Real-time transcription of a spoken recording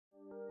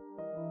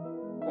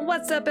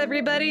What's up,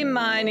 everybody?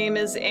 My name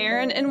is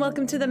Aaron, and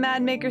welcome to the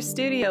Mad Maker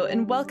Studio,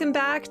 and welcome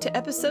back to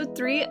episode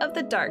 3 of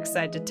the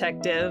Darkside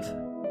Detective.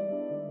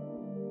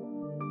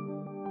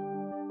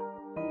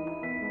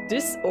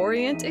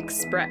 Disorient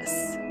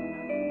Express.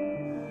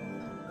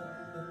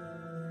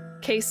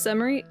 Case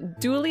summary: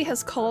 Dooley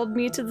has called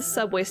me to the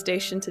subway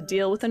station to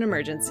deal with an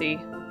emergency.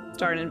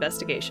 Start an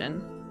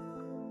investigation.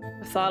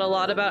 I've thought a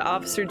lot about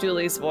Officer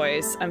Dooley's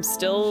voice. I'm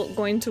still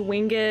going to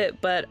wing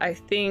it, but I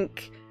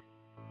think,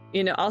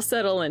 you know, I'll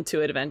settle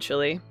into it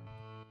eventually.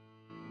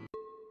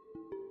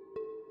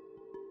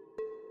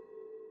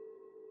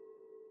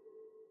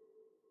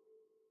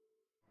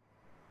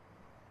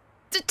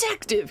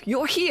 Detective,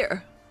 you're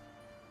here!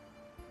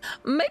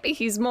 Maybe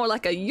he's more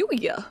like a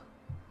Yuya.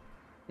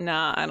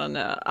 Nah, I don't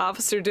know.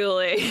 Officer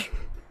Dooley.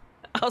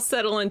 I'll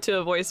settle into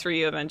a voice for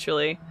you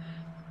eventually.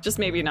 Just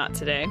maybe not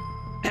today.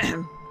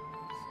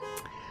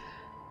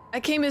 I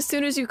came as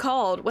soon as you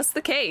called. What's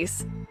the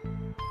case?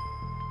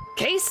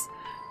 Case?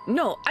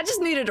 No, I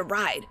just needed a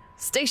ride.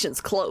 Station's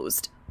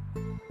closed.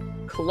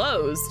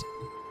 Closed?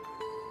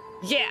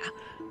 Yeah,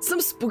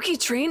 some spooky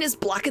train is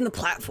blocking the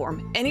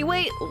platform.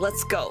 Anyway,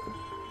 let's go.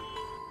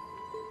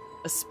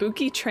 A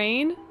spooky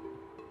train?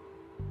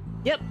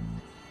 Yep,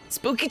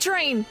 spooky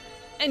train.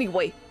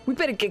 Anyway, we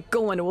better get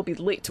going or we'll be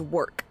late to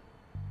work.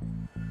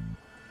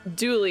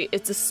 Dooley,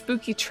 it's a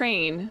spooky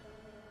train.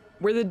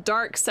 We're the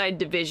Darkside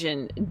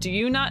division. Do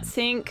you not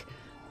think?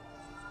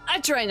 I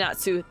try not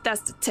to.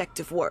 That's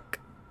detective work.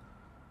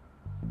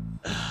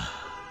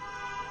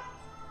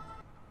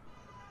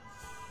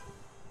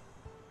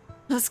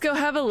 Let's go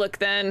have a look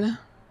then.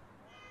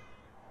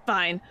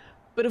 Fine,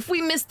 but if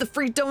we miss the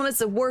free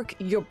donuts at work,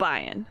 you're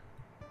buying.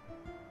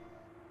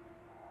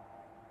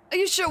 Are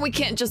you sure we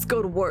can't just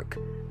go to work?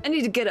 I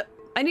need to get up.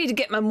 I need to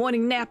get my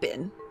morning nap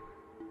in.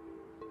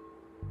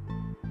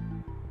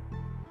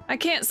 I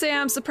can't say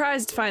I'm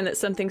surprised to find that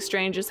something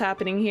strange is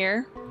happening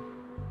here.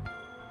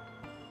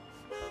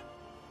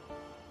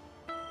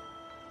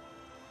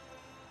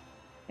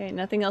 Okay,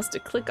 nothing else to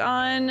click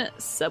on.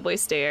 Subway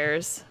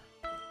stairs.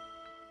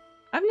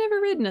 I've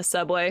never ridden a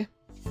subway.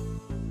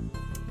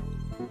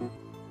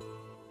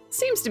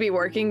 Seems to be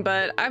working,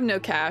 but I've no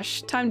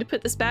cash. Time to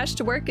put this badge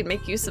to work and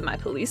make use of my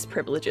police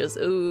privileges.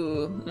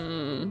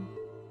 Ooh,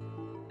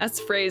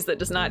 That's a phrase that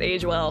does not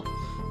age well.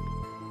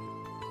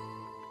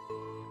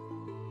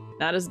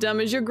 Not as dumb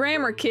as your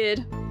grammar,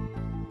 kid.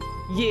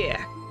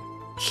 Yeah,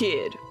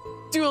 kid.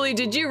 Dooley,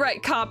 did you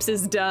write cops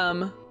as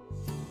dumb?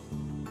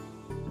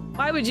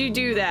 Why would you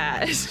do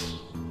that?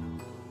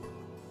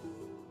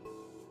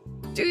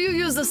 Do you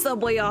use the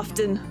subway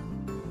often?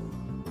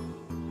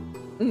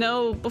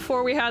 No,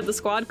 before we had the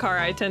squad car,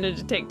 I tended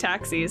to take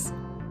taxis.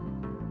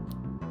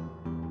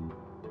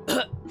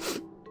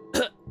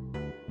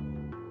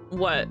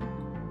 What?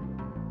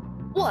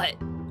 What?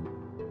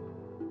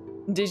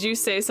 Did you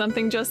say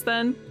something just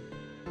then?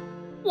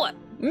 What?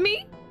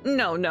 Me?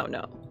 No, no,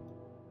 no.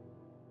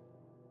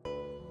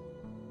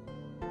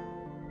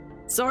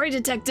 Sorry,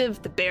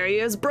 detective. The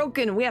barrier is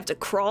broken. We have to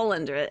crawl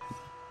under it.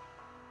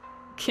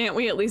 Can't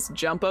we at least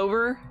jump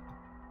over?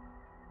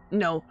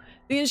 No.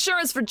 The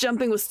insurance for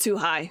jumping was too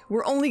high.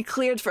 We're only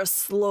cleared for a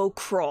slow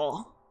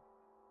crawl.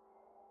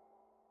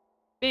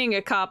 Being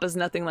a cop is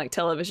nothing like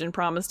television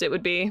promised it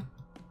would be.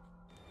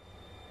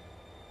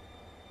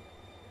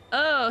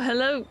 Oh,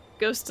 hello,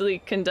 ghostly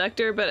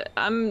conductor, but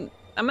I'm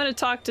gonna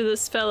talk to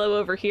this fellow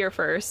over here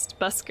first,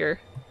 Busker.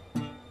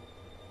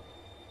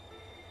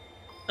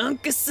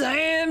 Uncle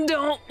Sam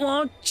don't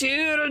want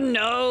you to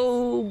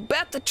know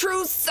about the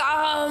truth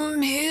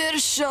I'm here to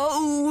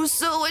show,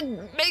 so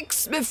it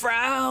makes me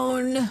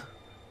frown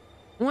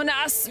when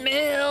I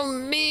smell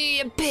me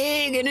a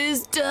pig and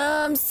his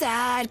dumb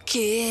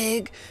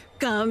sidekick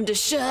come to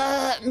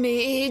shut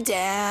me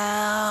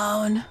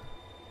down.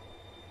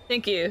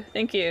 Thank you,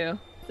 thank you.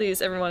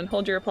 Please, everyone,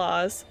 hold your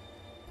applause.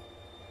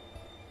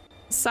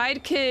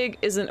 Sidekick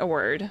isn't a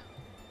word.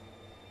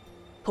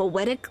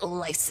 Poetic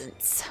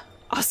license.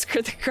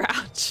 Oscar the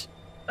Grouch.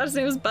 I thought his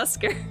name was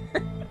Busker.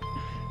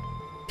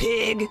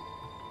 Pig.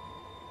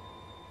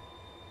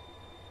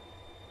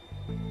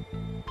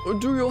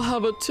 Do you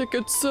have a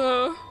ticket,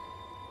 sir?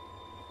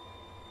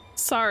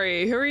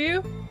 Sorry, who are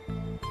you?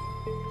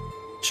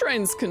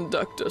 Train's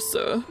conductor,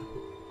 sir.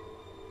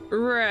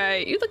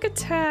 Right, you look a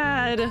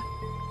tad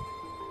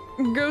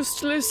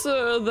ghostly,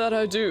 sir. That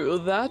I do.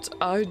 That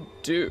I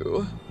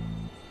do.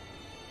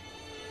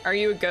 Are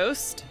you a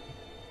ghost?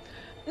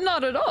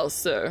 Not at all,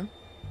 sir.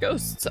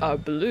 Ghosts are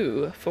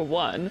blue, for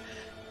one,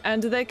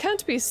 and they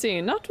can't be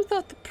seen, not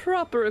without the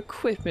proper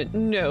equipment.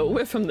 No,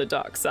 we're from the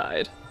dark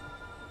side.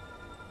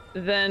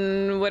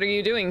 Then what are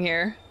you doing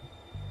here?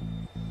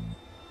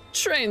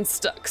 Train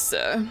stuck,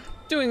 sir.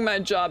 Doing my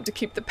job to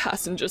keep the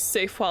passengers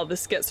safe while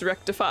this gets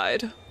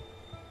rectified.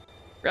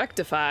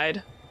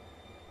 Rectified?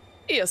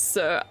 Yes,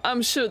 sir.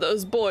 I'm sure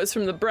those boys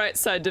from the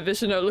Brightside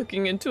division are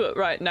looking into it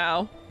right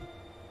now.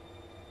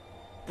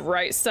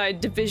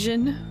 Brightside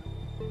division?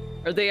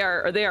 Are they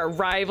our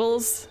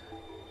rivals?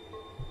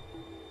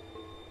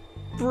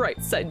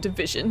 Brightside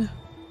division.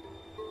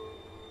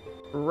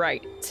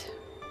 Right.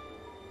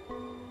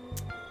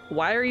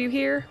 Why are you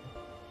here?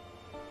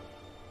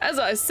 As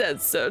I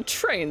said, sir,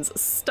 train's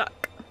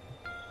stuck.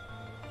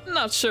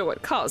 Not sure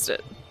what caused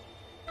it.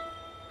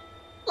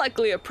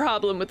 Likely a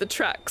problem with the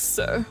tracks,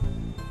 sir.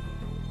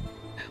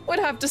 Would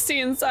have to see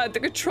inside the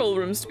control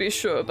rooms to be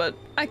sure, but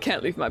I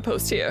can't leave my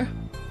post here.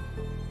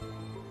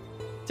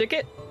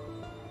 Ticket?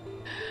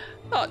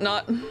 Ought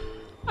not.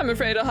 I'm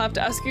afraid I'll have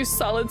to ask you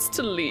solids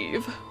to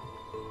leave.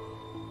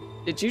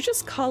 Did you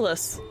just call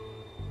us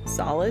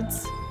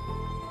solids?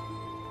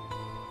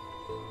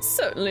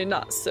 Certainly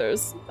not,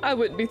 sirs. I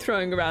wouldn't be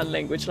throwing around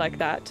language like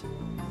that.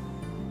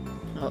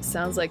 Well, it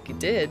sounds like you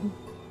did.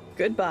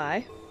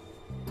 Goodbye.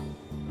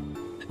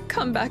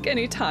 Come back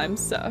anytime,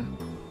 sir.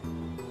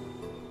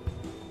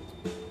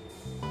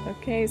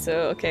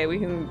 Okay, we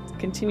can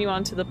continue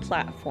on to the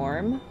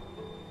platform.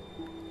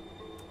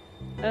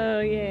 Oh,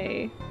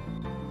 yay.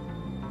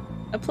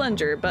 A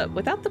plunger, but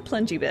without the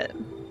plungy bit.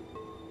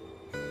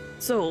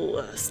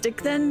 So,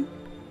 stick then?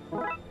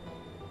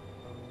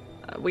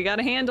 We got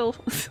a handle.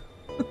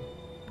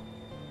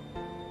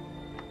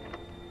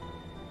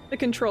 The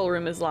control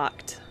room is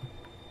locked.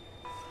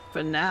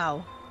 For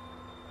now.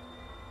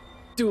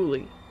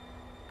 Dooley.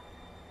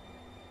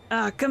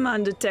 Ah, come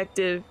on,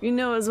 detective. You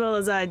know as well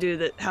as I do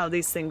that how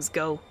these things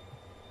go.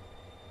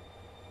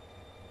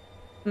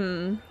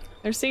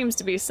 There seems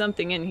to be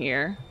something in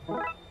here.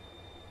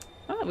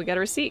 Oh, we got a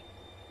receipt.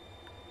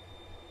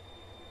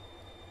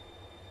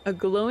 A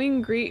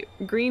glowing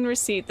green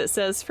receipt that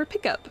says for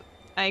pickup.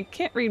 I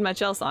can't read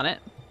much else on it.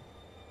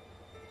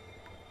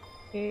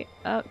 Okay,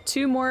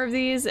 2 more of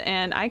these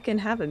and I can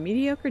have a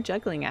mediocre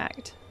juggling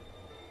act.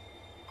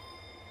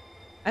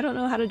 I don't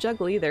know how to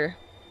juggle either.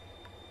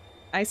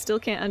 I still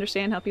can't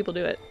understand how people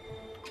do it.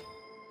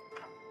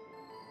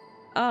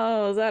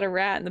 Oh, is that a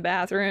rat in the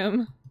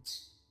bathroom?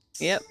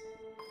 Yep.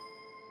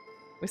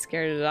 We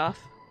scared it off.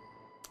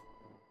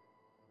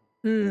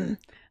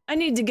 I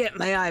need to get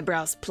my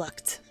eyebrows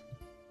plucked.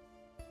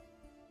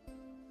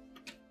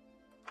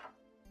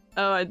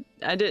 Oh,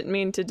 I didn't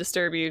mean to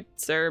disturb you,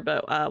 sir,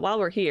 but while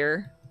we're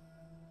here...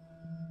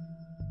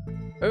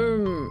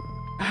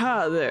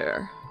 Hi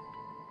there.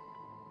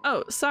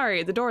 Oh,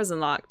 sorry, the door's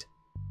unlocked.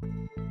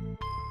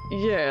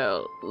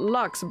 Yeah,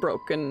 lock's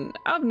broken.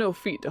 I've no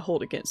feet to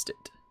hold against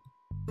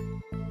it.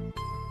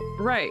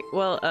 Right,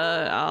 well,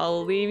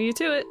 I'll leave you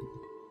to it.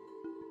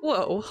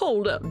 Whoa,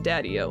 hold up,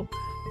 Daddy-O.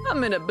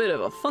 I'm in a bit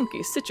of a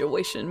funky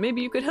situation.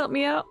 Maybe you could help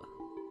me out?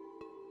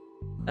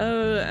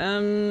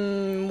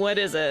 What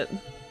is it?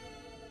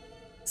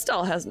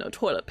 Stall has no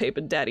toilet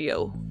paper,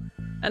 Daddy-O.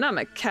 And I'm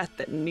a cat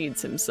that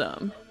needs him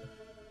some.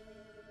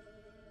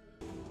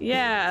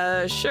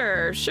 Yeah,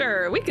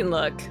 sure, we can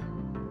look.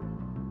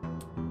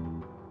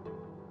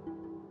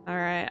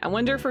 Alright, I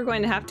wonder if we're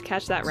going to have to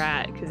catch that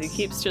rat, because he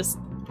keeps just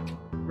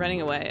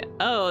running away.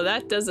 Oh,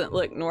 that doesn't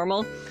look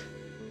normal.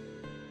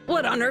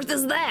 What on earth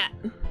is that?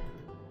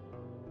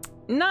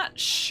 Not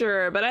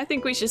sure, but I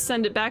think we should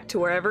send it back to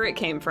wherever it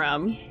came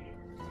from.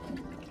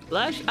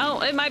 Flush? Oh,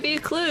 it might be a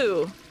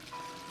clue.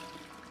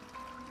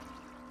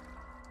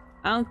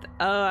 I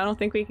don't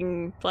think we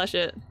can flush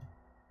it.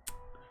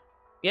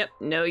 Yep,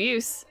 no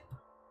use.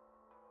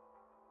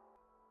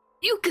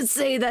 You could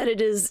say that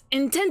it is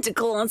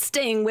intentical on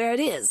staying where it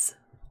is.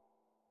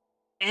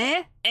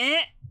 Get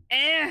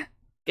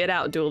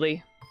out,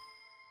 Dooley.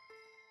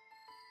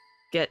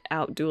 Get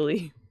out,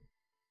 Dooley.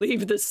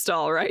 Leave this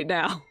stall right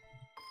now.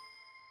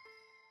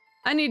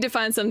 I need to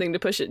find something to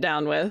push it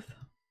down with.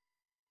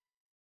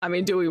 I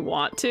mean, do we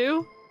want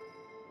to?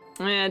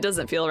 It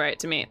doesn't feel right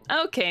to me.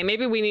 Okay,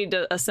 maybe we need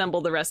to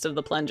assemble the rest of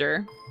the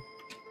plunger.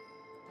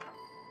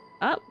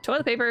 Oh,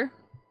 toilet paper.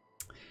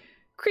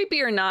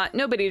 Creepy or not,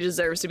 nobody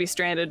deserves to be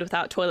stranded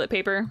without toilet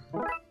paper.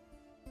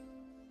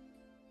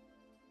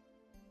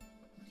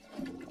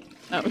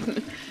 Oh,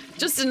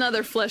 just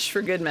another flush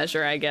for good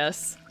measure, I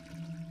guess.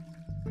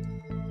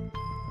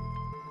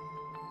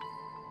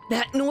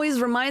 That noise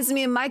reminds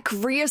me of my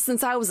career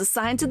since I was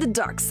assigned to the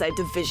Darkside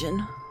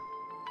division.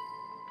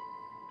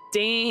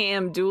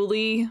 Damn,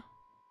 Dooley.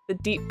 The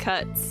deep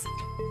cuts.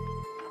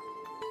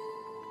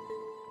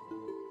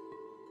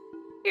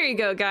 Here you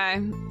go,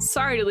 guy.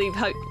 Sorry to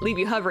leave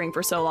you hovering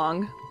for so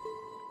long.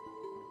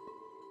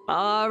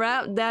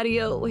 Alright,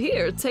 Daddy-O.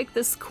 Here, take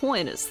this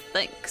coin as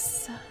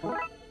thanks.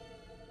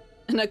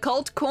 An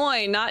occult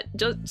coin, not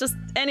just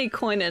any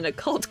coin, an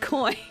occult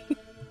coin.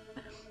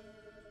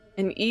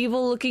 An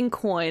evil-looking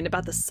coin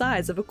about the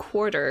size of a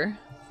quarter.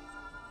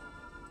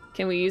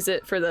 Can we use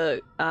it for the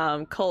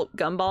cult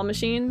gumball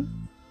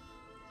machine?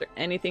 Is there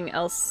anything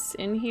else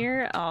in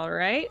here?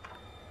 Alright.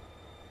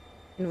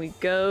 Can we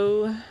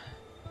go...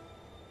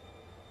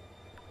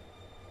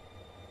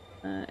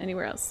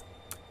 anywhere else?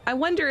 I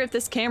wonder if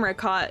this camera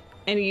caught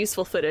any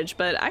useful footage,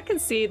 but I can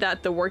see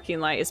that the working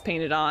light is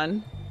painted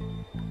on.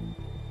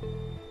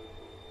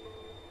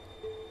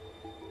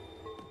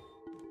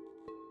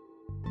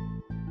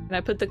 Can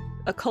I put the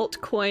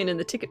occult coin in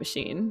the ticket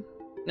machine?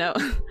 No.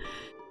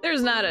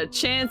 There's not a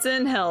chance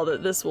in hell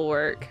that this will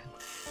work.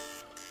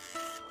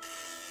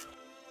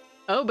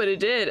 Oh, but it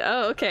did.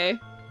 Oh, okay.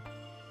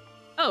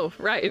 Oh,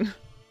 right.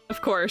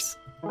 Of course.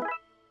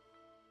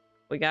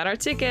 We got our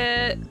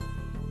ticket.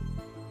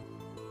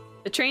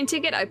 The train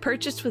ticket I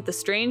purchased with the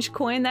strange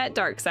coin that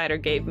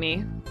Darksider gave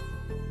me.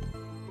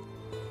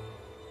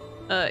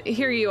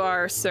 Here you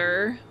are,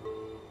 sir.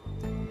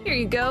 Here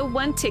you go,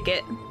 1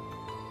 ticket.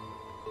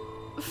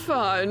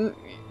 Fine.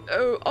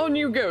 Oh, on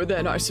you go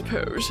then, I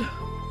suppose.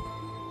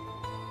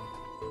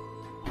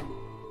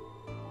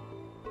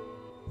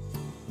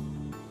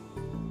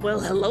 Well,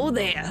 hello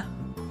there.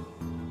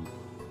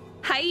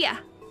 Hiya.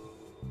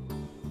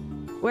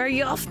 Where are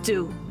you off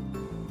to?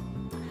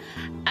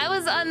 I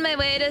was on my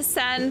way to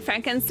San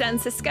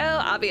Francisco,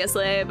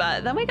 obviously,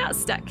 but then we got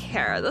stuck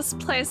here. This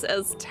place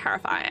is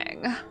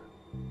terrifying.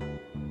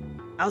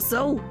 How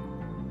so?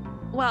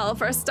 Well,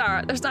 for a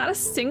start, there's not a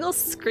single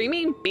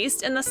screaming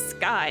beast in the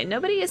sky.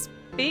 Nobody is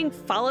being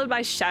followed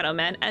by shadow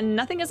men, and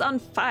nothing is on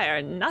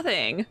fire.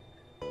 Nothing.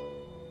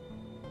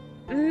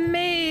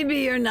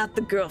 Maybe you're not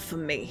the girl for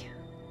me.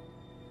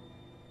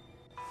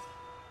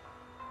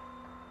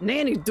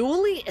 Nanny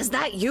Dooley, is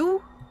that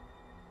you?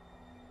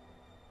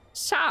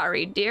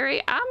 Sorry,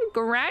 dearie, I'm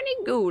Granny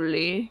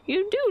Gooley.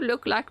 You do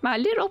look like my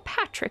little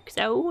Patrick,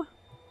 though.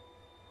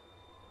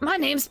 My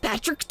name's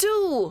Patrick,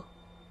 too.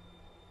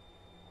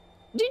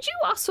 Did you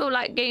also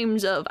like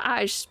games of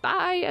I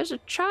Spy as a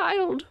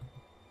child?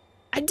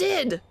 I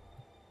did.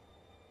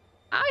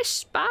 I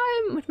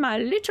spy with my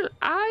little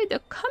eye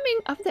the coming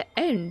of the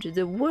end,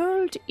 the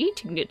world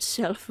eating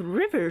itself,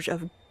 rivers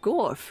of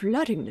gore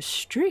flooding the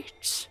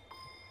streets.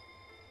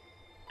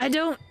 I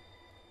don't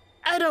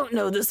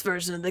know this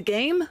version of the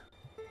game.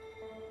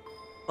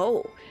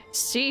 Oh,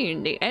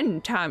 seeing the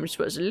end times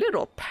was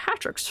little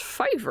Patrick's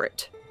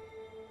favorite.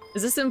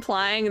 Is this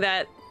implying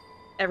that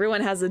everyone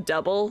has a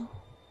double?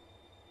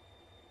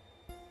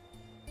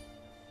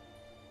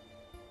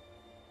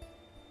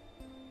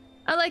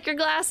 I like your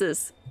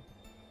glasses.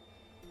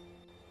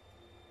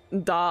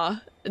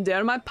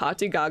 They're my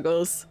party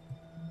goggles.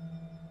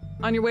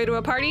 On your way to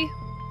a party?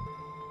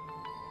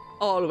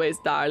 Always,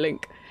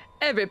 darling.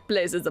 Every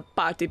place is a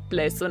party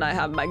place when I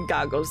have my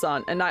goggles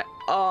on, and I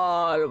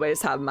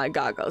always have my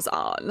goggles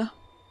on.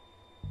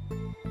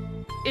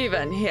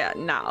 Even here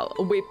now,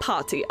 we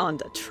party on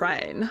the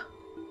train.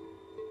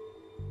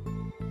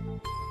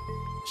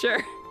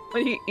 Sure.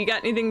 What, you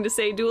got anything to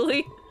say,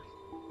 Dooley?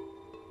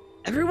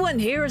 Everyone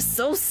here is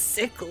so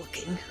sick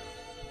looking.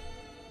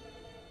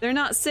 They're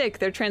not sick,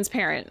 they're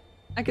transparent.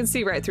 I can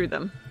see right through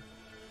them.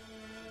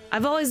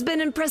 I've always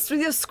been impressed with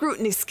your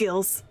scrutiny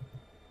skills.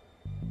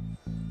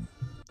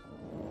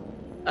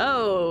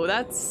 Oh,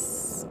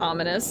 that's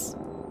ominous.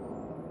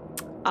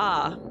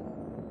 Ah,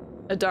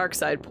 a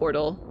Darkside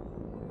portal.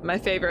 My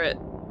favorite.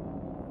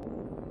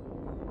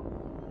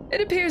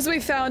 It appears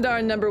we found our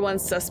 #1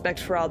 suspect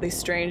for all these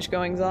strange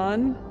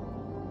goings-on.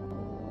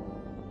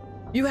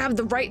 You have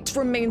the right to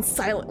remain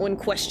silent when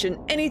questioned.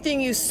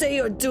 Anything you say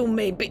or do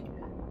may be...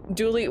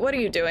 Dooley, what are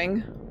you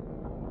doing?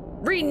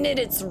 Reknit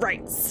its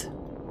rights.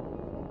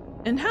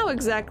 And how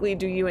exactly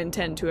do you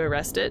intend to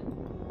arrest it?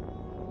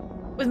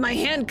 With my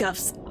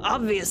handcuffs,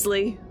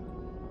 obviously.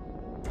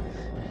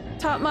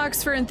 Top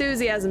marks for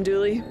enthusiasm,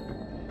 Dooley.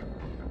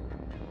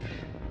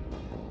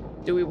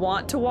 Do we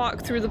want to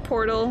walk through the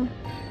portal?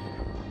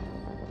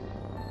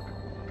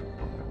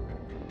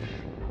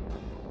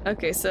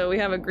 Okay, so we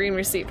have a green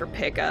receipt for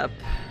pickup.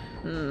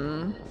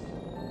 We'll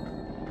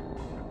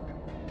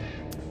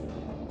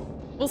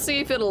see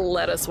if it'll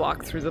let us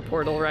walk through the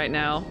portal right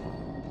now.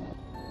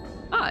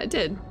 Ah, it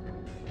did.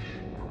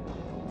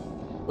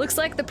 Looks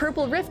like the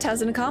Purple Rift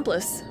has an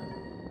accomplice.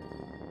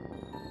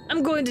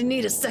 I'm going to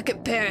need a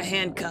second pair of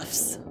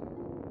handcuffs.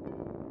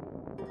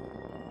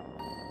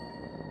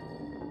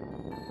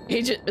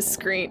 Agent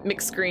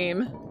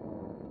McScream.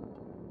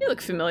 You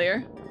look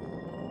familiar.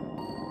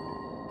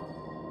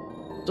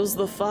 Does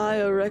the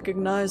fire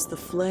recognize the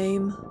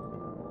flame?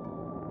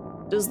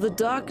 Does the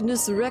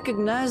darkness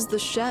recognize the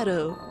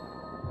shadow?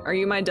 Are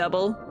you my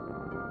double?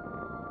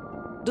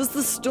 Does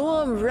the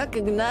storm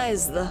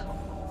recognize the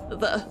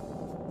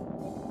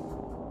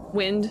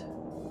wind?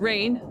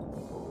 Rain?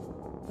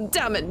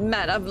 Damn it,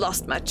 man, I've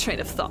lost my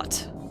train of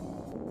thought.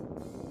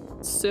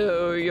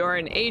 So you're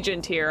an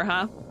agent here,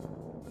 huh?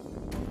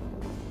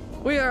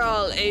 We are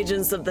all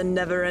agents of the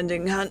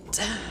never-ending hunt.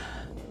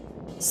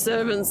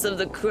 Servants of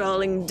the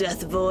crawling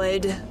death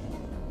void.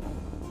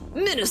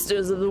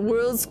 Ministers of the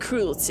world's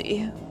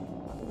cruelty.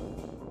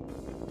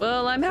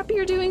 Well, I'm happy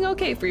you're doing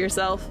okay for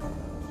yourself.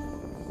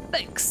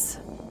 Thanks.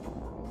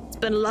 It's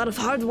been a lot of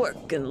hard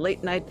work and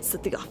late nights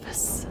at the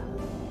office.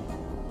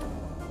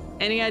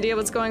 Any idea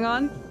what's going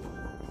on?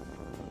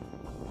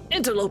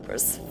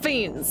 Interlopers,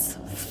 fiends,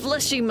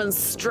 fleshy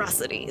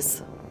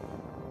monstrosities.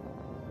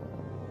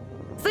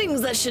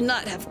 Things that should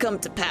not have come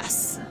to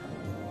pass.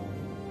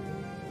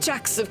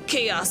 Tracks of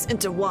chaos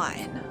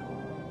intertwine.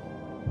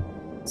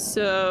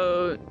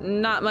 So,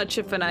 not much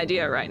of an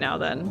idea right now,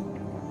 then.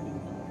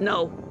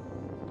 No.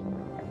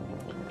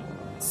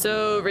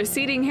 So,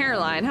 receding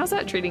hairline, how's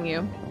that treating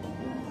you?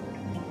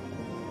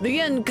 The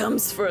end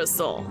comes for us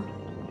all.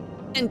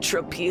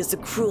 Entropy is a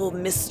cruel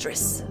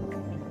mistress.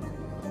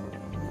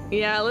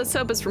 Yeah, let's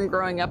hope it's from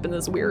growing up in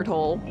this weird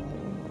hole.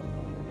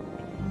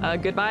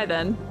 Goodbye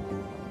then.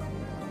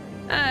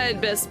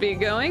 I'd best be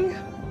going.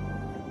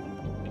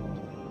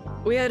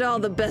 We had all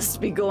the best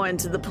be going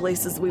to the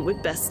places we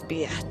would best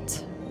be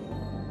at.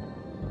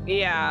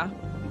 Yeah.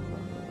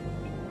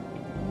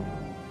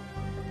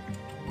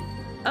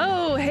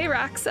 Oh, hey,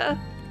 Roxa.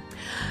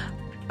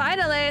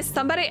 Finally,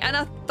 somebody in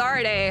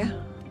authority.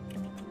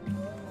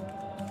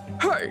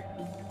 Hey!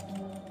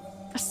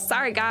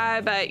 Sorry, guy,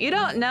 but you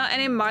don't know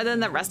any more than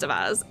the rest of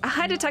us.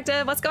 Hi,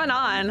 detective. What's going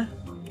on?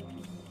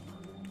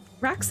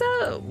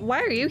 Roxa,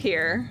 why are you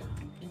here?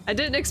 I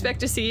didn't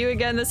expect to see you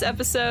again this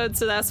episode,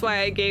 so that's why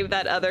I gave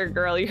that other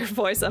girl your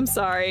voice. I'm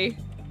sorry.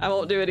 I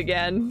won't do it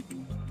again.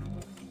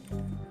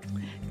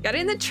 Got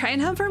in the train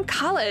home from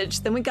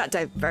college, then we got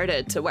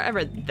diverted to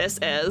wherever this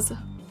is.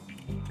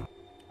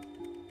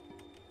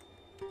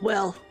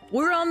 Well,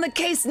 we're on the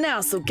case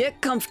now, so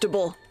get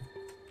comfortable.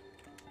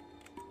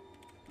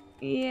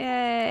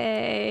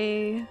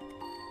 Yay.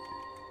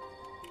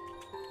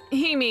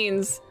 He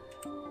means...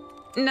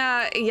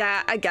 Nah,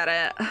 yeah, I get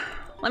it.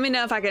 Let me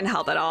know if I can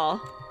help at all.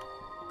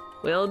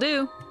 Will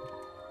do.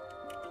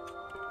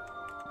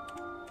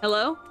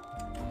 Hello?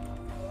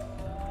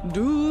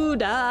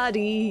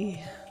 Doo-da-dee.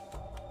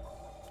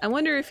 I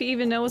wonder if he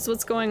even knows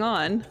what's going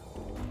on.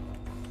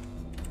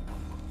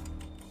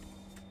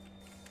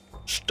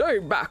 Stay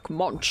back,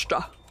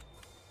 monster.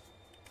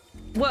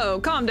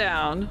 Whoa, calm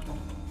down.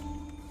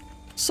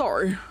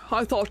 Sorry,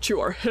 I thought you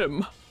were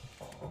him.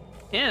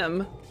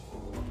 Him?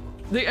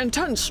 The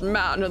intense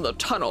man in the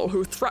tunnel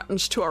who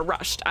threatens to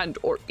arrest and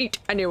or eat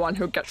anyone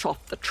who gets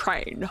off the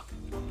train.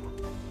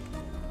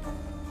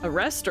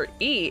 Arrest or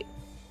eat?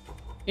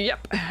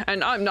 Yep,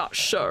 and I'm not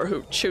sure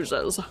who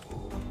chooses.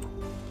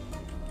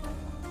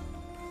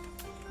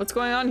 What's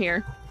going on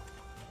here?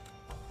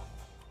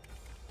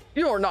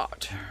 You're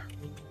not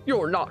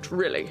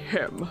really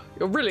him.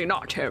 You're really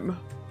not him.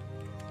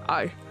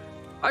 I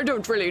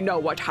don't really know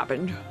what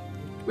happened.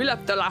 We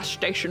left the last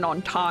station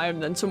on time,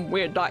 then some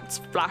weird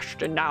lights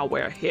flashed, and now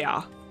we're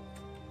here.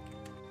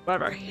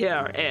 Whoever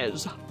here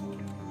is.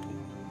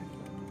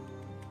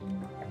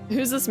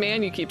 Who's this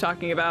man you keep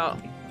talking about?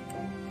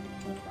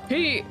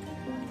 He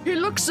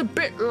looks a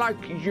bit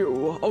like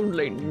you,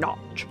 only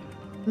not.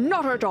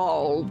 Not at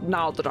all,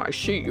 now that I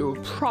see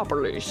you,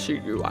 properly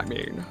see you, I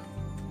mean.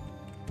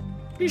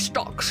 He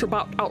stalks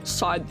about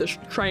outside this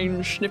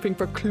train, sniffing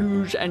for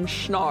clues and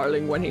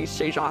snarling when he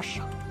sees us.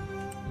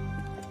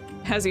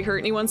 Has he hurt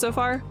anyone so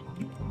far?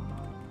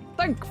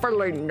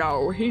 Thankfully,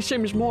 no. He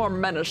seems more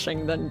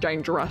menacing than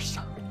dangerous.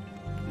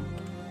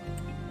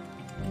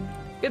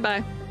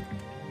 Goodbye.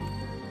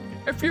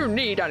 If you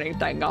need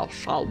anything else,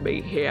 I'll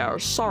be here.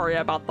 Sorry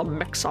about the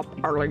mix-up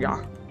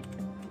earlier.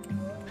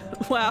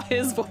 Wow,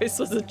 his voice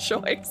was a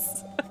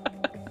choice.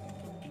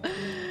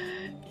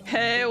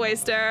 Hey,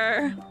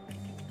 Waster.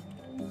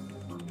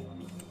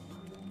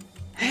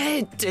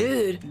 Hey,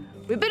 dude.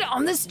 We've been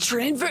on this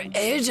train for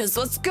ages.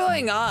 What's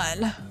going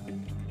on?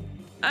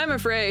 I'm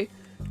afraid.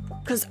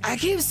 Because I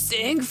keep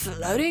seeing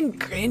floating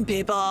green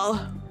people.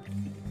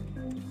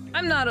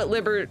 I'm not at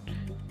liberty.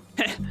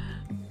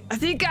 I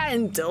think I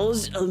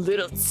indulged a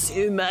little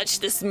too much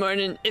this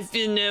morning, if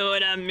you know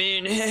what I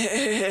mean.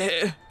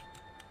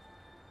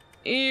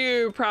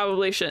 You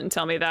probably shouldn't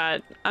tell me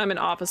that. I'm an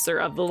officer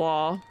of the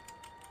law.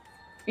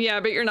 Yeah,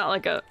 but you're not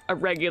like a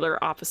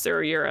regular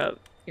officer. You're a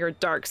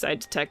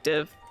Darkside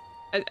detective.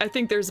 I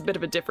think there's a bit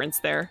of a difference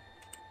there.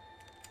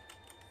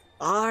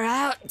 Far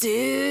out,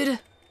 dude.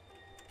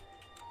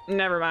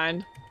 Never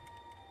mind.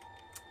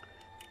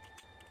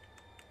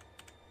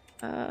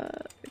 Can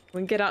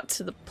we get out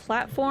to the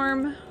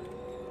platform?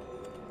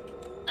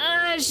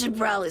 I should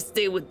probably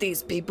stay with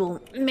these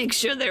people. Make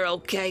sure they're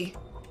okay.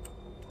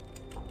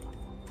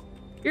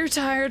 You're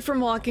tired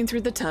from walking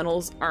through the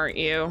tunnels, aren't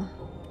you?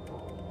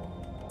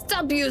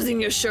 Stop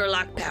using your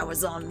Sherlock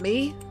powers on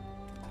me.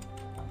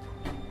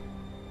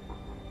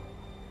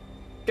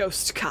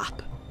 Ghost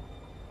cop.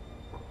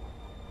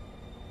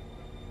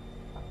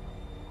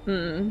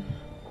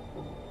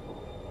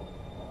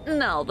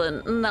 Now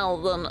then,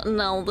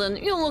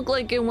 you look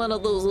like you're one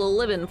of those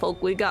living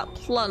folk we got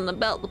plotting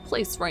about the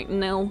place right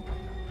now.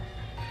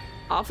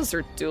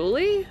 Officer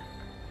Dooley?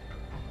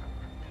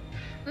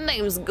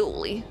 Name's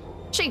Ghoulie,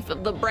 chief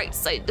of the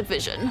Brightside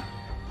division.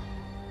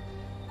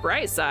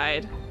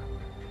 Brightside?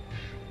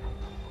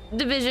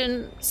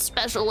 Division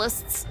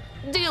specialists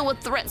deal with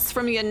threats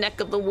from your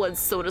neck of the woods,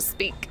 so to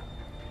speak.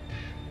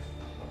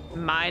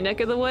 My neck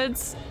of the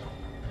woods?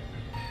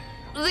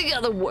 The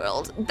other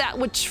world, that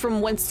which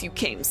from whence you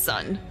came,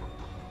 son.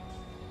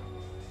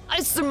 I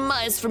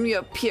surmise from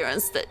your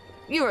appearance that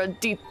you're a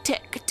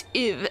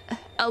detective,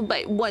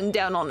 albeit one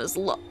down on his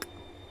luck.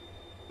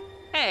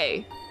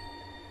 Hey.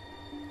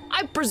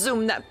 I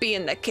presume that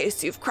being the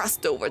case, you've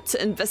crossed over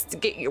to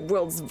investigate your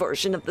world's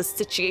version of the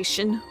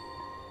situation.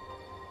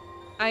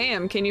 I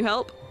am. Can you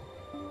help?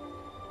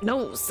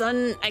 No,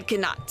 son, I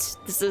cannot.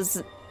 This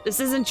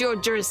isn't your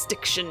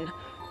jurisdiction.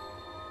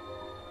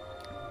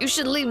 You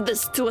should leave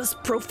this to us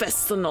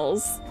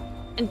professionals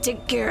and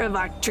take care of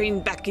our train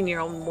back in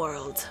your own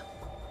world.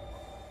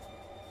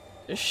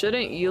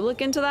 Shouldn't you look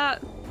into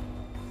that?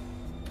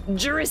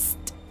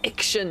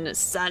 Jurisdiction,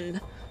 son.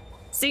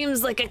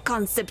 Seems like a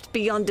concept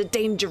beyond a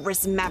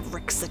dangerous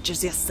maverick such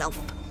as yourself.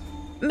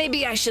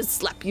 Maybe I should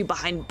slap you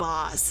behind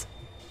bars.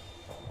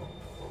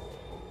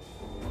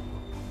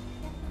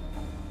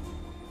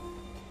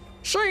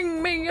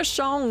 Sing me a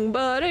song,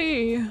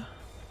 buddy.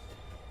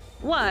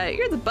 What?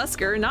 You're the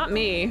busker, not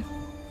me.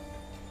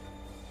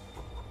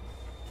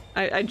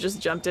 I just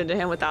jumped into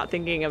him without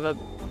thinking of a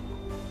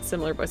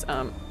similar voice.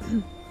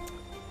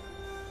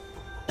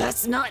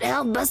 That's not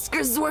how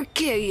buskers work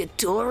here, you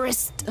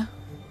tourist.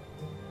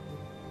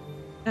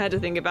 I had to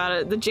think about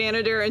it. The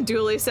janitor and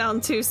Dooley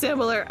sound too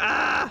similar.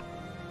 Ah!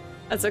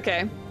 That's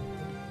okay.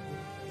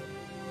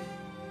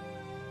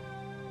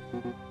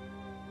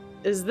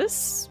 Is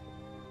this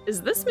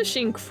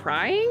machine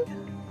crying?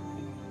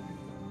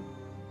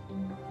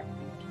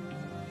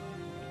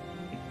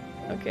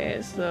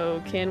 Okay,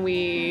 so can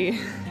we...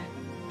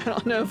 I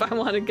don't know if I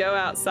want to go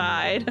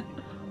outside.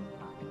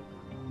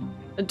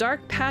 A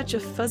dark patch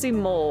of fuzzy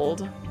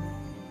mold.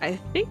 I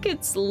think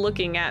it's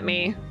looking at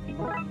me.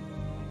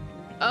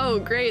 Oh,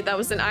 great, that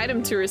was an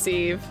item to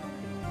receive.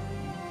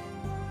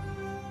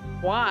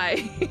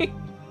 Why?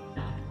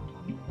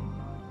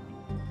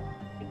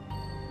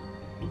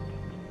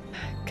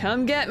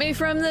 Come get me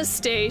from the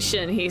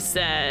station, he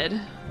said.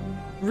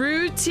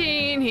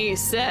 Routine, he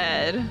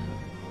said.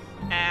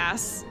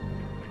 Ass.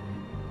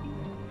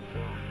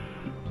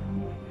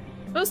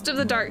 Most of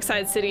the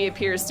Darkside city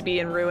appears to be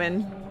in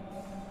ruin.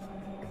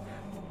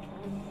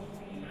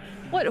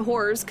 What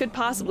horrors could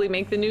possibly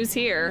make the news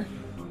here?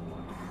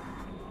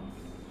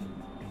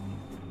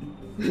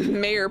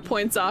 Mayor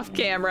points off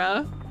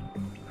camera.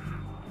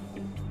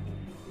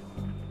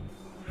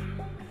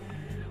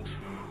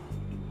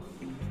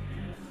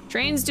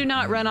 Trains do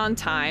not run on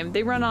time,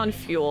 they run on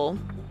fuel.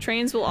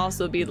 Trains will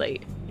also be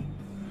late.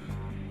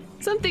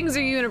 Some things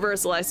are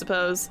universal, I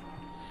suppose.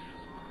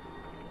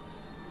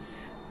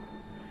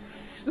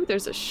 Ooh,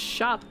 there's a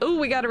shop. Ooh,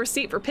 we got a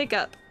receipt for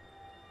pickup.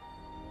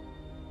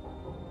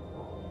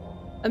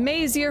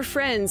 Amaze your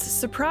friends,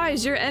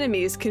 surprise your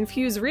enemies,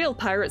 confuse real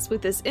pirates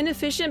with this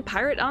inefficient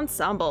pirate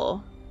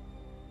ensemble.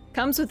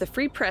 Comes with a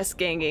free press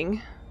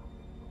ganging.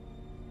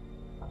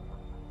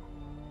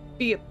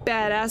 Be a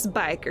badass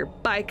biker,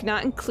 bike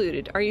not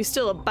included. Are you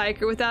still a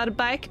biker without a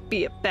bike?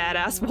 Be a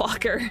badass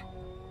walker.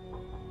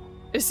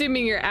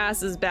 Assuming your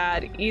ass is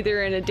bad,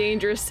 either in a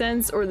dangerous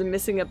sense or the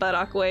missing a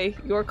buttock way,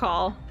 your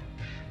call.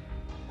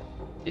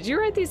 Did you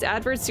write these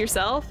adverts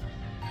yourself?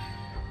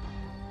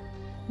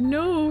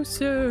 No,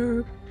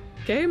 sir.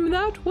 Came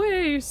that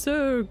way,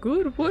 sir.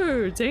 Good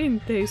words,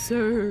 ain't they,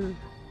 sir?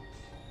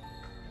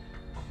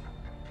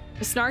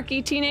 A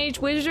snarky teenage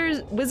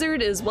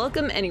wizard is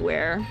welcome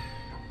anywhere.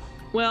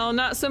 Well,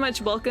 not so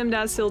much welcomed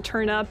as he'll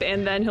turn up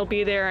and then he'll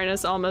be there and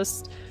it's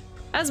almost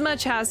as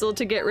much hassle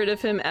to get rid of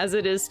him as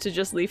it is to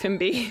just leave him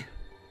be.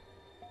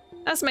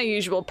 That's my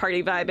usual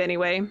party vibe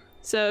anyway,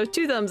 so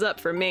 2 thumbs up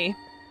for me.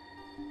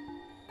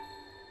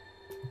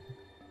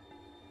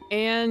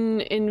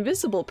 An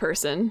invisible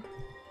person.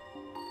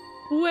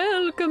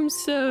 Welcome,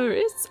 sir.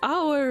 It's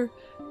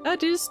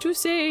that is to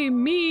say,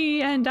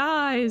 me and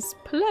I's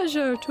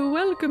pleasure to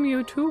welcome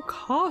you to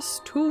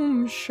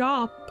Costume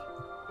Shop.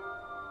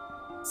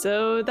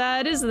 So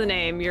that is the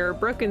name. Your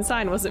broken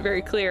sign wasn't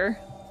very clear.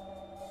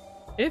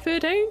 If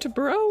it ain't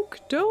broke,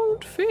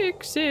 don't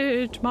fix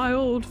it, my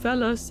old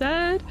fella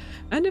said.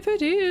 And if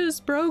it is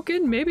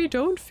broken, maybe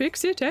don't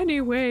fix it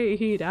anyway,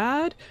 he'd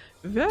add.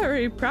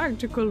 Very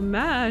practical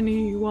man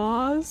he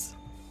was.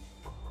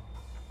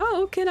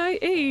 How can I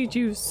aid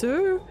you,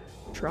 sir?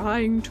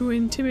 Trying to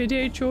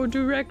intimidate your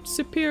direct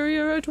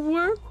superior at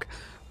work?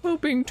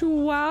 Hoping to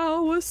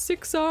wow a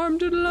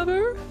 6-armed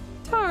lover?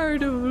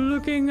 Tired of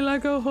looking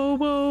like a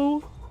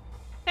hobo?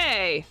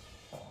 Hey!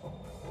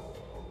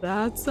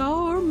 That's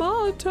our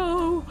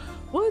motto.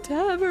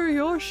 Whatever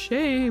your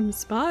shame,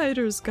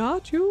 Spider's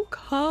got you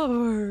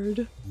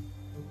covered.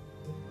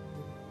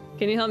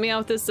 Can you help me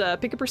out with this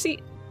pickup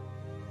receipt?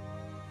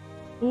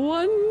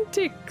 1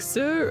 tick,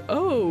 sir.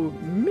 Oh,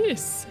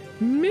 Miss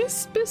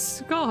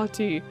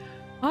Biscotti.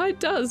 I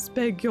does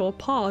beg your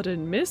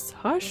pardon, miss.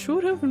 I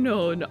should have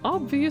known.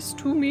 Obvious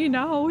to me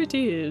now it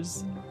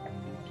is.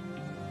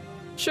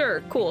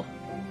 Sure, cool.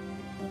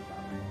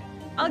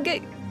 I'll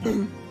get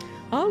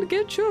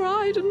your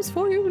items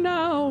for you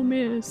now,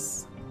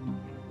 miss.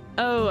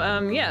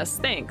 Oh, yes,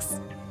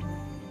 thanks.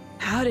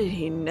 How did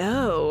he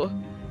know?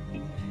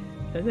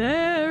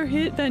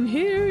 Then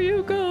here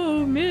you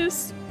go,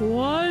 miss.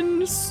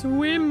 1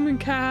 swim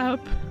cap.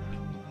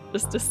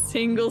 Just a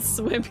single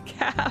swim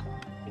cap.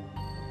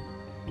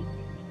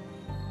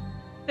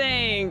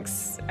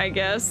 Thanks, I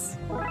guess.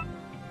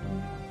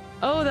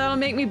 Oh, that'll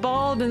make me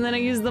bald and then I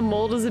use the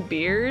mold as a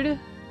beard.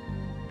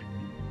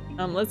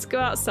 Let's go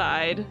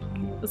outside.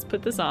 Let's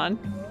put this on.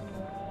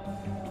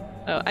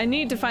 Oh, I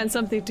need to find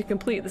something to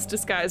complete this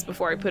disguise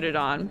before I put it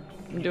on.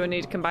 Do I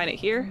need to combine it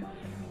here?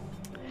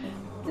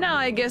 Now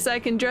I guess I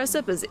can dress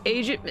up as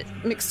Agent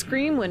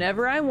McScream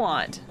whenever I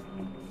want.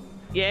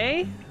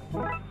 Yay?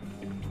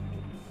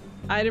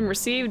 Item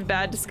received,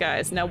 bad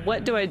disguise. Now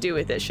what do I do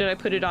with it? Should I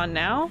put it on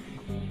now?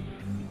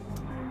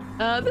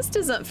 This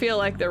doesn't feel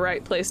like the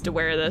right place to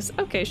wear this.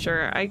 Okay,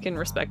 sure, I can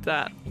respect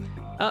that.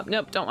 Oh,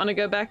 nope, don't want to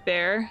go back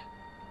there.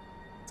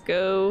 Let's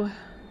go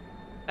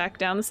back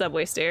down the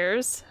subway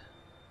stairs.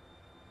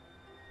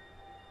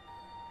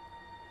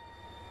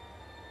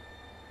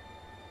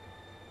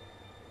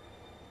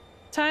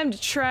 Time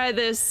to try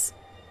this.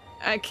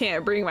 I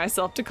can't bring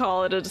myself to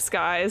call it a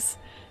disguise.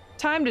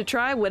 Time to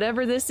try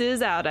whatever this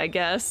is out, I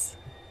guess.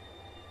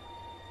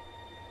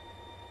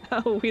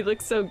 Oh, we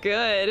look so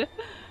good.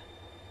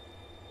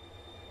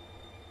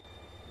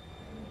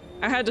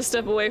 I had to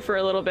step away for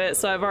a little bit,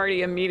 so I've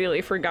already immediately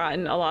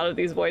forgotten a lot of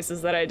these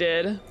voices that I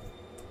did.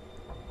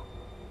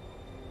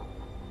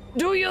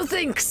 Do you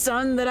think,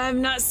 son, that I've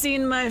not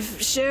seen my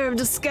share of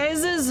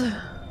disguises?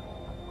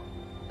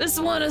 This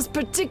one is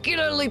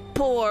particularly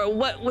poor,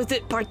 what with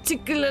it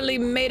particularly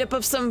made up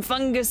of some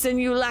fungus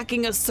and you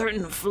lacking a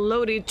certain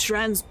floaty,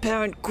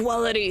 transparent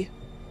quality.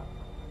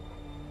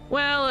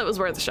 Well, it was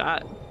worth a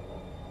shot.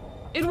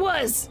 It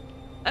was!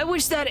 I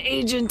wish that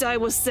agent I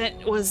was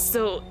sent was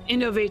so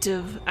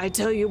innovative. I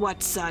tell you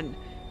what, son.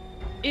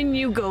 In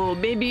you go.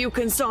 Maybe you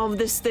can solve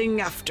this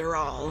thing after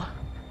all.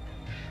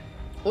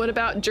 What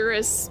about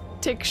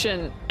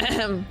jurisdiction?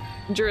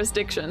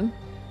 Jurisdiction.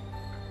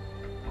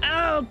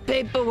 I'll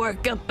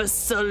paperwork up a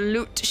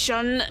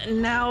solution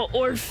now,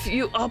 orf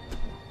you up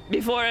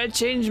before I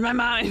change my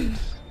mind.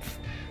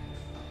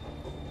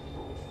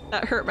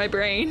 That hurt my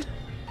brain.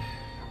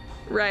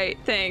 Right,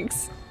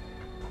 thanks.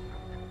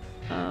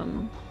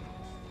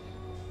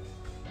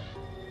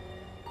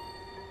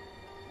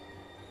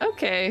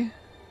 Okay.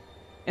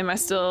 Am I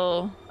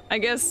still... I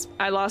guess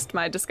I lost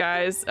my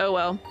disguise. Oh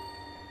well.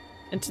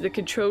 Into the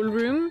control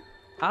room.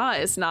 Ah,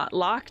 it's not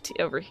locked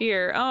over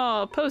here.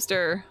 Oh,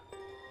 poster.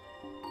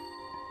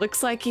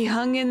 Looks like he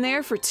hung in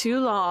there for too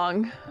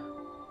long.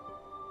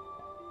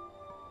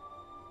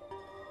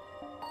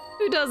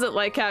 Who doesn't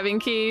like having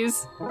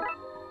keys?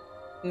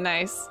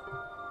 Nice.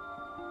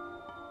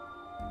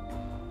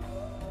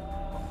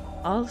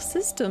 All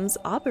systems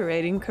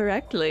operating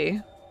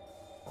correctly.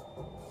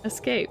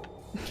 Escape.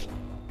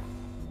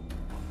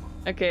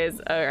 Okay,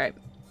 alright.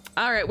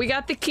 Alright, we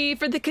got the key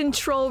for the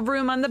control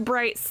room on the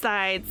bright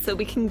side, so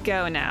we can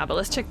go now, but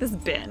let's check this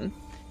bin.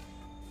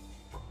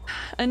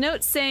 A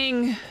note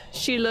saying,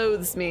 she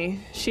loathes me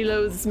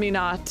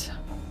not.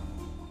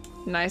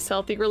 Nice,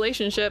 healthy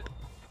relationship.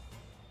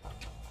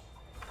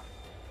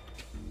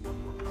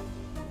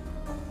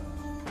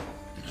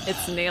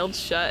 It's nailed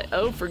shut.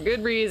 Oh, for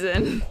good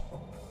reason.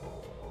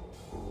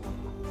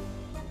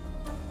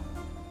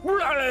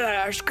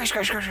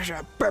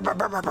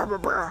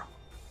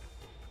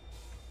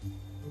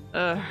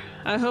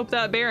 I hope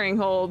that bearing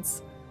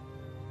holds.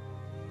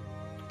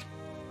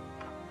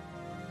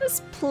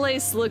 This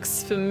place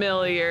looks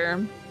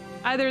familiar.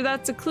 Either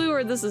that's a clue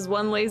or this is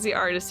one lazy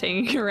artist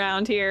hanging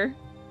around here.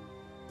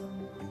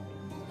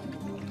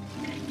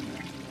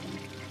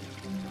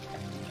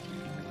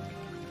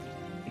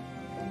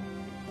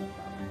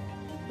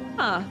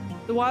 Huh.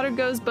 The water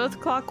goes both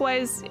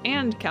clockwise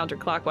and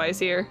counterclockwise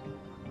here.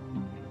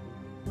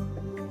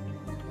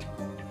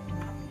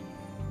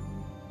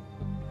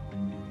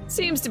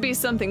 Seems to be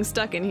something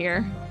stuck in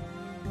here.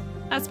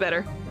 That's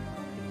better.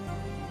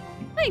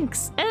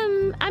 Thanks.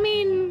 I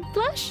mean,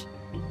 flush?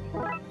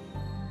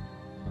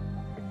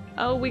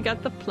 Oh, we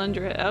got the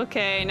plunger.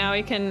 Okay, now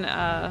we can,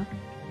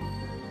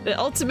 the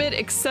ultimate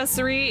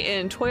accessory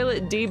in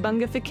toilet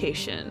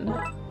debungification.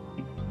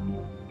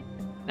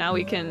 Now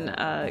we can,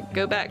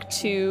 go back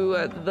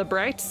to the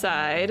bright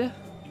side.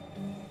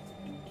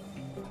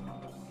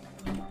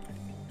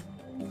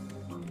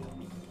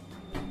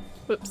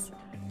 Whoops.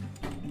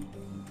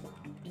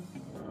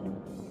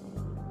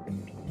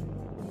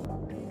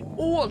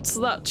 What's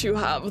that you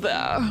have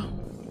there?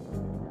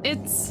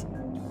 It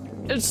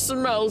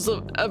smells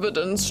of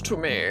evidence to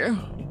me.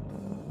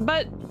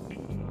 But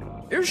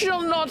you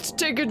shall not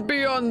take it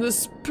beyond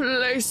this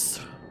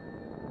place.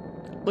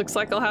 Looks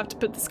like I'll have to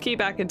put this key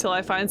back until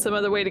I find some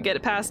other way to get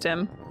it past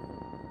him.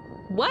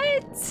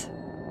 What?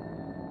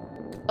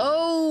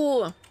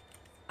 Oh,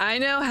 I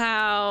know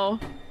how.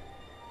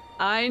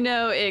 I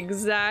know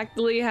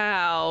exactly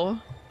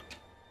how.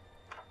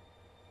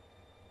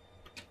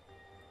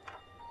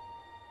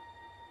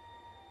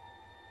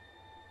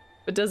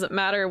 It doesn't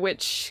matter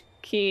which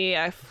key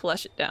I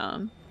flush it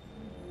down.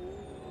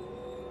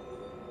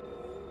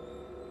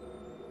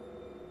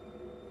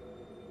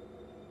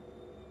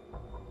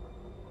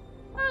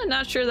 I'm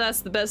not sure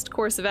that's the best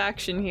course of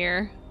action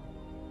here.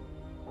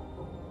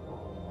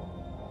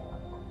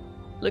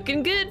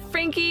 Looking good,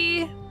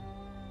 Frankie!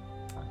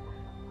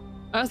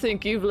 I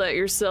think you've let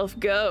yourself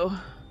go.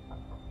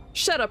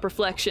 Shut up,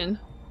 Reflection.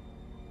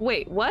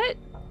 Wait, what?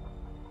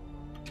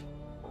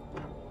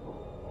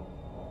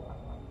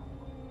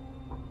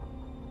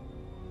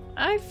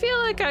 I feel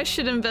like I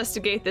should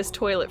investigate this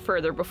toilet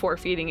further before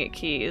feeding it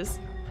keys.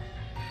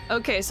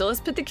 Okay, so let's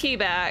put the key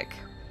back.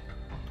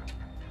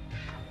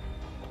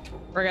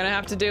 We're gonna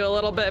have to do a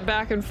little bit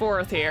back and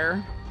forth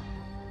here.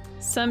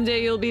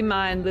 Someday you'll be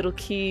mine, little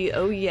key.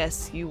 Oh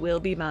yes, you will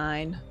be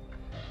mine.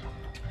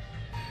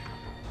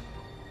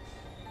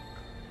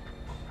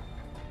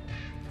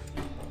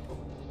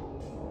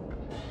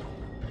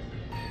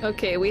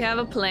 Okay, we have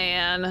a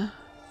plan.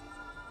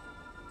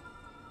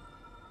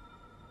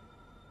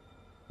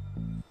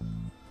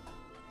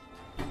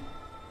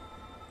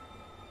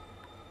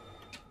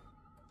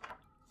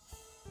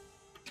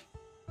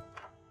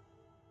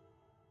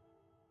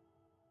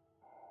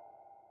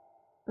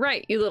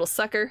 Right, you little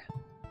sucker.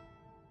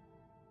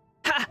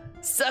 Ha!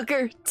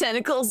 Sucker!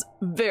 Tentacles!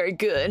 Very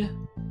good.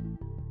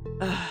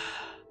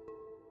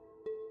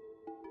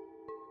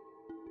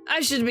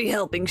 I should be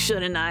helping,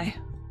 shouldn't I?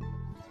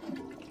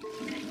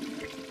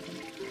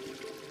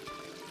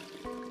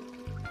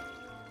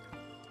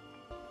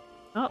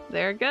 Oh,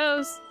 there it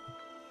goes.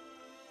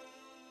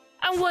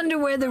 I wonder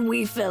where the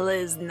wee fella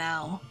is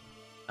now.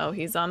 Oh,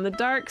 he's on the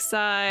dark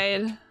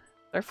side.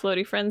 Our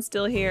floaty friend's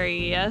still here,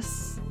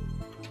 yes.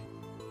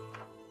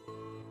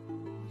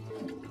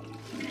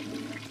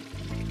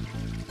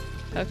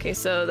 Okay,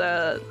 so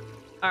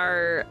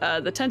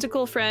the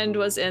tentacle friend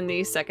was in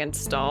the second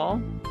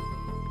stall.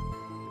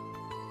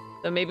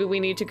 So maybe we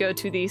need to go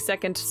to the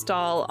second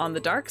stall on the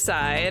dark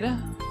side.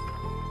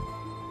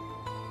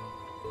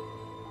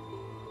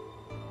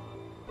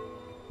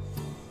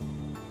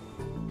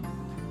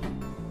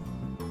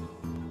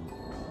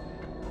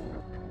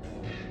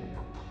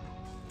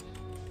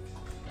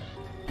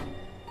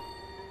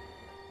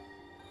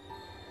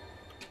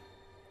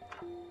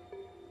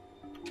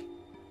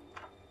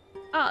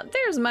 Ah,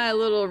 there's my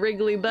little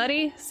wriggly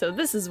buddy. So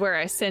this is where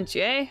I sent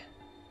you, eh?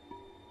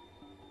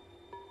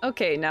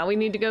 Okay, now we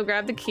need to go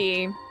grab the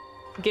key.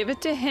 Give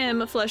it to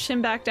him, flush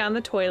him back down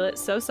the toilet.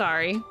 So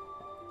sorry.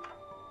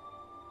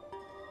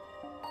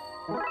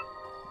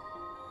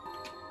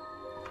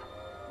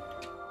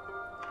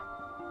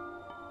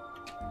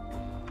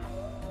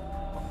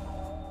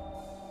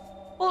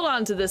 Hold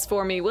on to this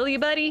for me, will you,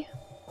 buddy?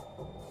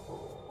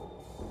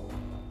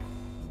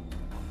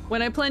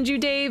 When I plunge you,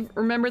 Dave,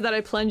 remember that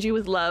I plunge you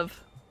with love.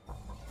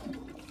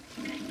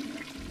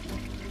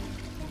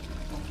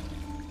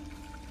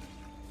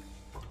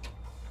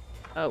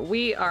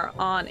 We are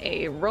on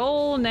a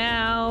roll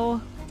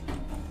now.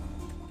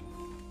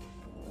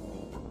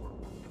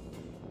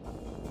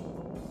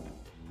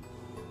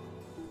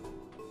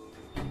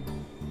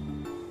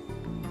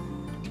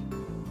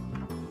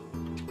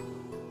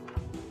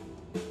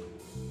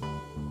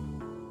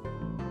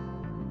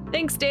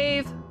 Thanks,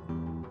 Dave.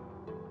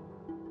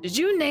 Did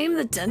you name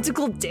the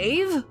tentacle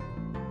Dave?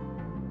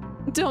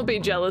 Don't be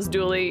jealous,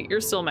 Dooley.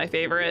 You're still my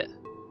favorite.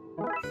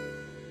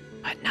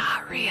 But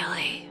not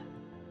really.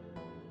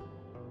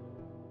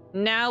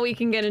 Now we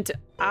can get into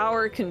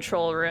our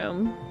control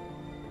room.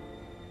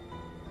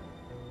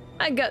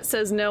 My gut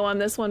says no on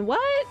this one.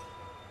 What?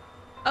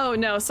 Oh,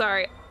 no,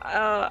 sorry.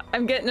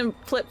 I'm getting them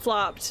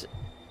flip-flopped.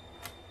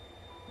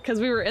 Because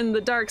we were in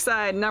the dark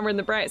side, now we're in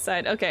the bright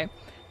side. Okay.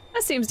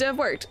 That seems to have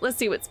worked. Let's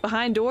see what's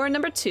behind door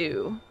number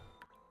 2.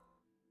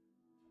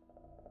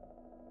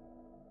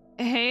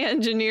 Hey,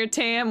 Engineer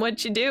Tam,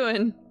 what you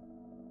doing?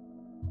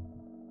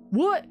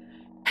 What?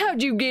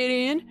 How'd you get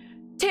in?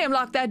 Tam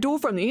locked that door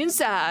from the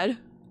inside.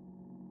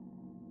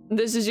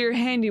 This is your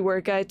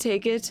handiwork, I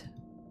take it.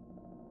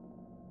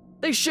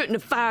 They shouldn't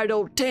have fired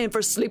old Tam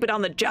for sleeping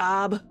on the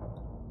job.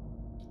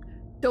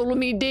 Told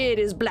him he did.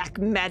 His black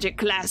magic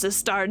classes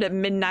started at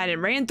midnight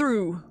and ran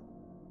through.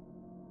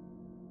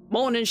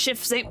 Morning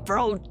shifts ain't for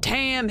old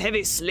Tam,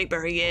 heavy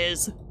sleeper he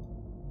is.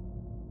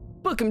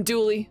 Book him,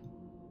 Dooley.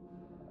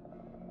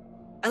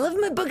 I left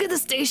my book at the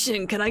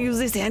station. Can I use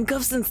these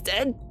handcuffs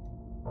instead?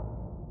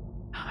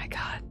 Oh my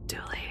god,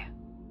 Dooley.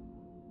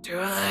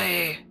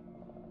 Dooley.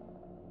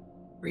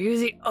 Were you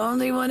the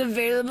only one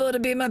available to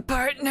be my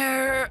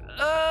partner?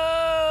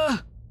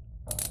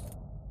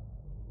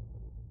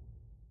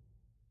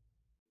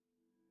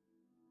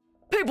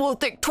 People will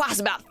think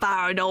twice about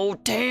firing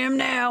old Tam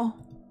now.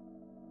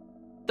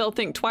 They'll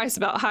think twice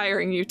about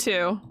hiring you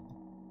too.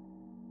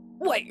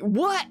 Wait,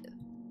 what?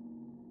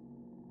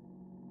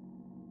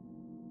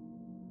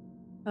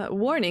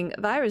 Warning,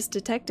 virus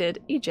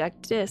detected.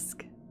 Eject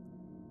disk.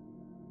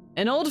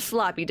 An old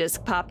floppy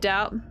disk popped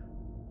out.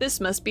 This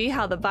must be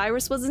how the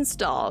virus was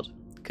installed.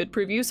 Could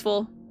prove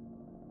useful.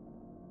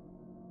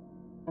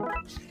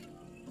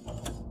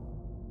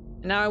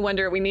 Now I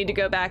wonder, we need to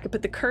go back and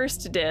put the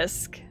cursed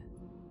disk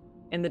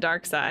in the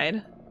dark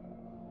side.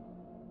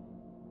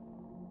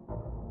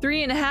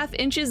 3.5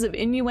 inches of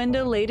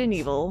innuendo-laden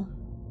evil.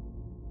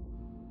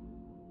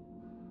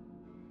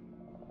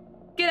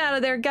 Get out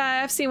of there,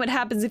 guy. I've seen what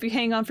happens if you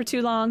hang on for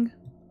too long.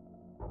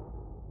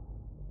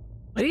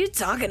 What are you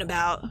talking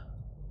about?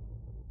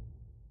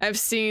 I've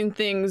seen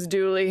things,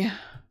 Dooley.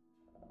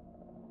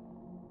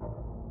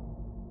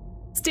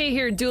 Stay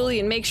here, Dooley,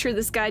 and make sure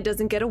this guy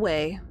doesn't get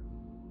away.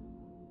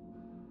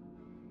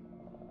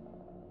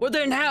 Well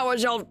then how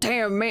was old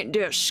Tam meant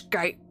to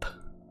escape?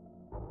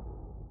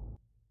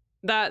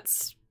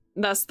 That's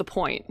the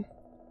point.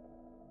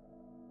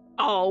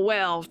 Oh,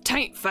 well,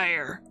 tain't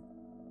fair.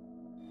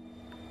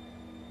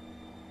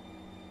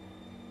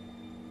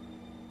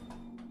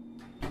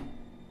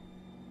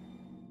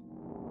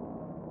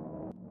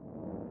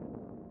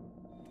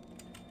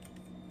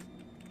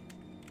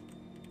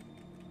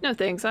 No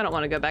thanks, I don't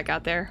want to go back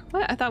out there.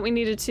 What? I thought we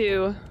needed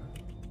to...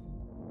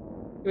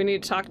 We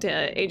need to talk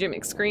to Agent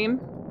McScream?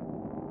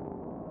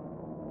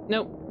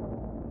 Nope.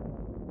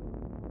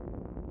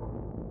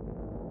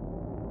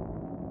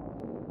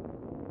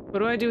 What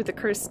do I do with the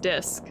cursed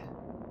disc?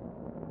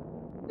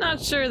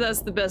 Not sure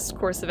that's the best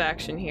course of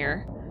action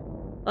here.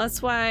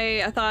 That's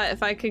why I thought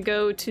if I could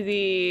go to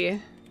the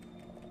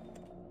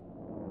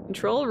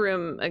control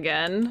room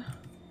again.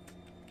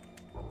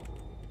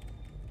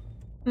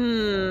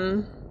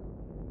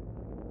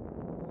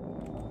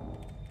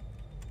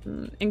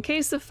 In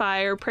case of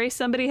fire, pray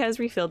somebody has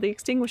refilled the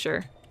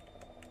extinguisher.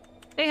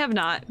 They have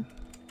not.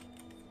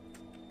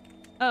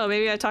 Oh,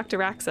 maybe I talked to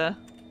Raxa.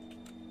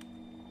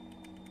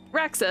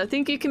 Raxa,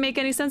 think you can make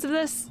any sense of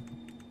this?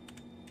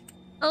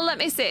 Let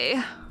me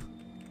see.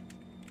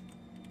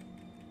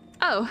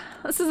 Oh,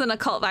 this is an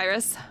occult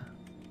virus.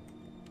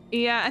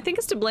 Yeah, I think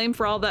it's to blame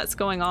for all that's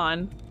going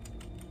on.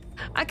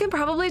 I can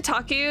probably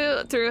talk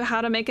you through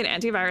how to make an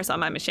antivirus on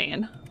my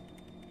machine.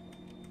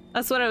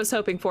 That's what I was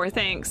hoping for,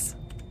 thanks.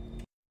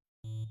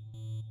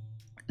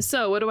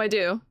 So, what do I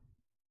do?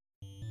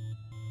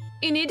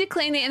 You need to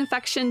clean the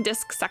infection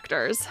disk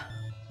sectors.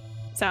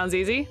 Sounds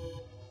easy.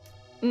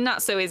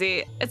 Not so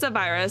easy. It's a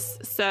virus,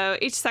 so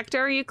each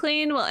sector you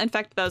clean will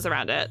infect those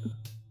around it.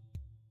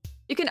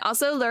 You can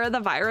also lure the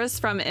virus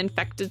from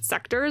infected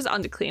sectors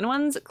onto clean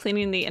ones,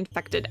 cleaning the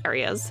infected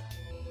areas.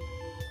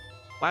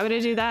 Why would I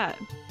do that?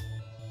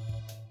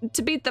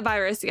 To beat the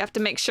virus, you have to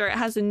make sure it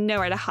has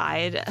nowhere to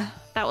hide.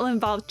 That will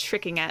involve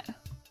tricking it.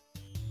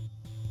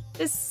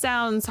 This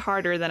sounds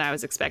harder than I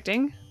was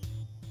expecting.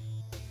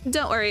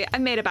 Don't worry, I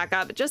made a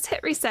backup. Just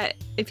hit reset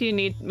if you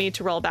need me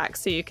to roll back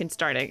so you can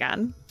start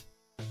again.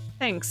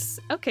 Thanks.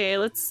 Okay,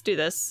 let's do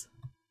this.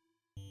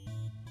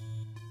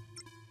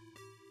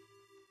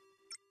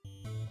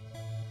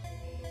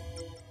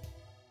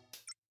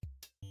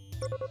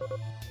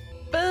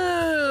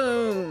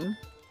 Boom!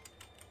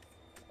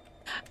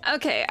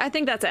 Okay, I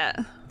think that's it.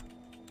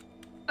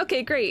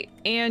 Okay, great.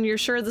 And you're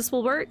sure this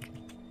will work?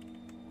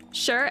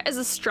 Sure is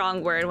a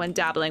strong word when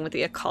dabbling with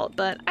the occult,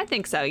 but I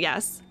think so,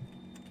 yes.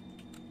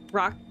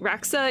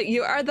 Raxa,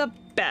 you are the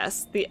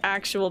best, the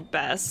actual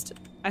best.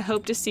 I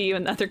hope to see you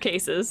in other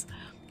cases.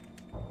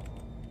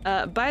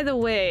 By the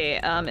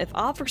way, if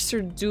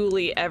Officer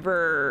Dooley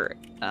ever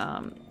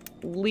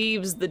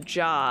leaves the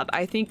job,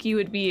 I think you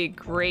would be a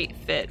great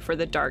fit for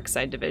the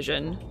Darkside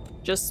division.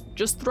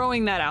 Just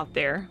throwing that out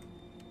there.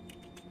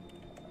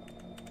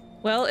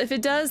 Well, if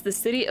it does, the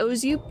city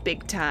owes you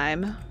big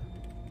time.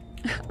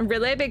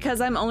 Really? Because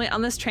I'm only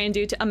on this train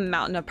due to a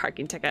mountain of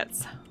parking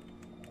tickets.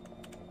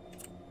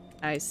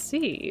 I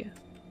see.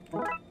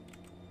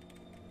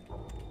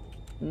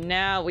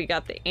 Now we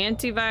got the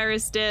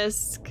antivirus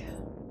disk.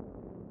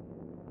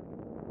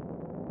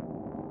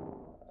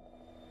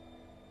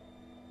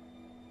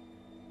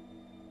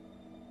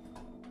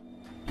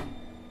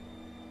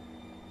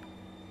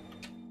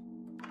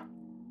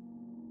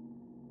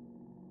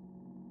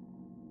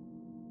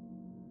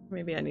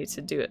 Maybe I need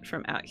to do it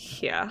from out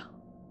here.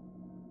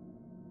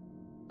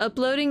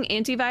 Uploading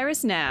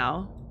antivirus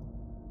now.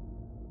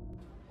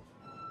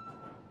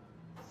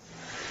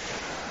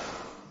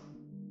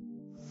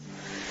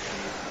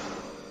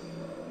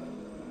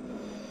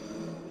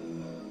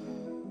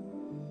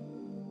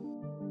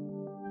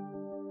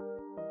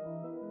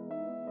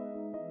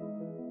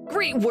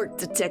 Great work,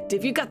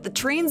 detective. You got the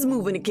trains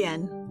moving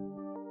again.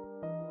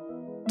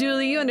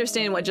 Dooley, you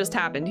understand what just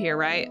happened here,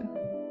 right?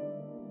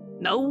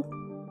 No?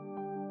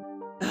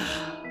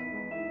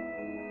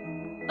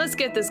 Let's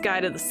get this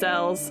guy to the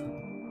cells.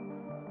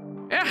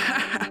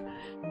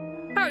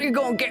 How you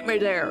gonna get me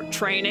there?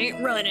 Train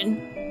ain't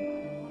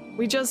running.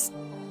 We just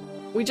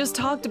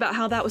talked about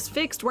how that was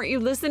fixed. Weren't you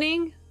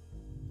listening?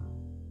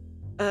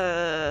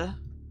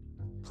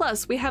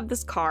 Plus, we have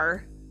this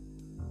car.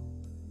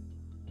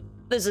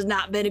 This has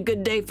not been a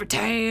good day for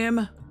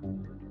Tam.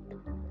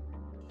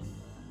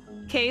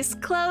 Case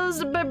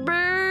closed,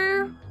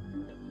 baby.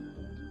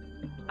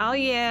 Oh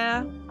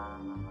yeah.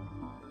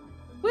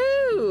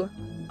 Woo!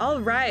 All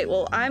right,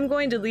 well, I'm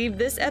going to leave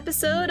this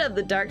episode of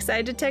The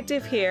Darkside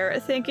Detective here.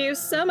 Thank you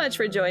so much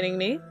for joining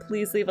me.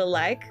 Please leave a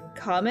like,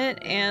 comment,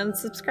 and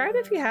subscribe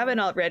if you haven't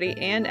already.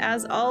 And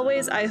as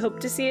always, I hope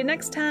to see you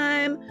next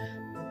time.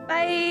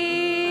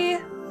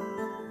 Bye!